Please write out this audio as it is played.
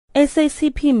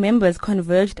SACP members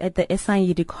converged at the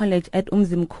SIED College at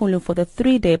Umzimkhulu for the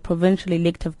 3-day Provincial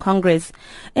Elective Congress.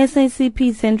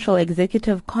 SACP Central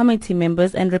Executive Committee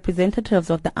members and representatives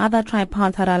of the other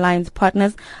tripartite alliance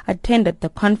partners attended the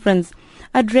conference.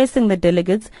 Addressing the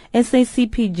delegates,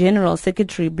 SACP General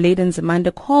Secretary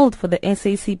Nzimande called for the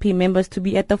SACP members to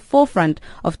be at the forefront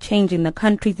of changing the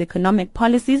country's economic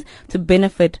policies to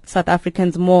benefit South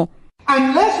Africans more.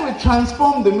 Unless we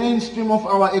transform the mainstream of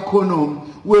our economy,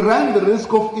 we run the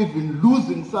risk of even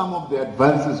losing some of the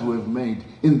advances we've made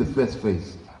in the first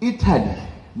phase. Italy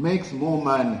makes more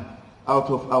money out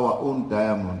of our own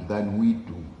diamond than we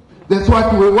do. That's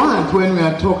what we want when we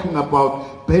are talking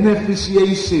about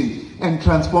beneficiation and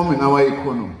transforming our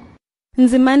economy.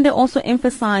 Nzimande also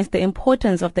emphasized the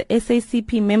importance of the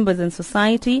SACP members in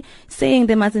society, saying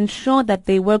they must ensure that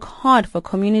they work hard for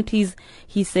communities.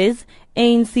 He says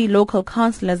ANC local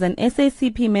councillors and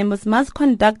SACP members must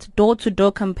conduct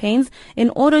door-to-door campaigns in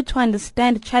order to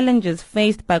understand challenges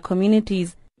faced by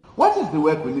communities. What is the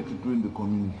work we need to do in the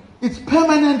community? It's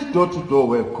permanent door-to-door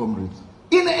work, comrades.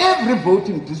 In every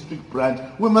voting district branch,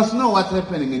 we must know what's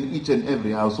happening in each and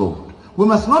every household. We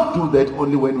must not do that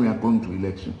only when we are going to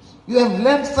elections. You have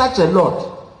learned such a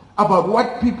lot about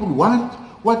what people want,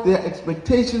 what their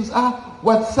expectations are,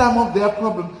 what some of their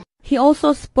problems. He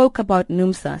also spoke about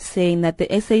NUMSA, saying that the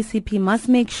SACP must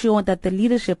make sure that the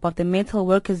leadership of the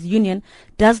Metalworkers Union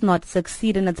does not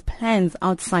succeed in its plans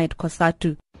outside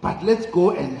Cosatu. But let's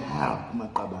go and help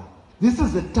Maqaba. This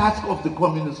is a task of the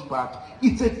Communist Party.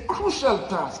 It's a crucial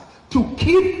task to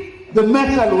keep the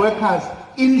metal workers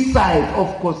inside of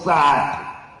Cosatu.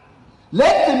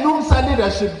 Let the NUMSA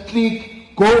leadership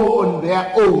clique go on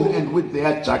their own and with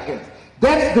their jackets.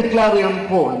 That's the clarion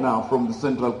call now from the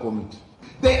Central Committee.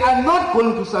 They are not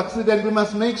going to succeed, and we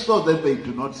must make sure that they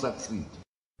do not succeed.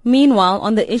 Meanwhile,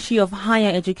 on the issue of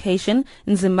higher education,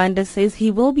 Nzimande says he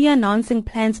will be announcing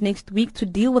plans next week to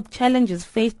deal with challenges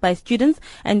faced by students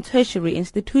and tertiary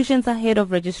institutions ahead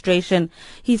of registration.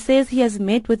 He says he has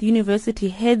met with university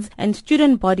heads and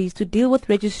student bodies to deal with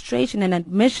registration and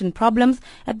admission problems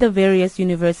at the various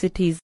universities.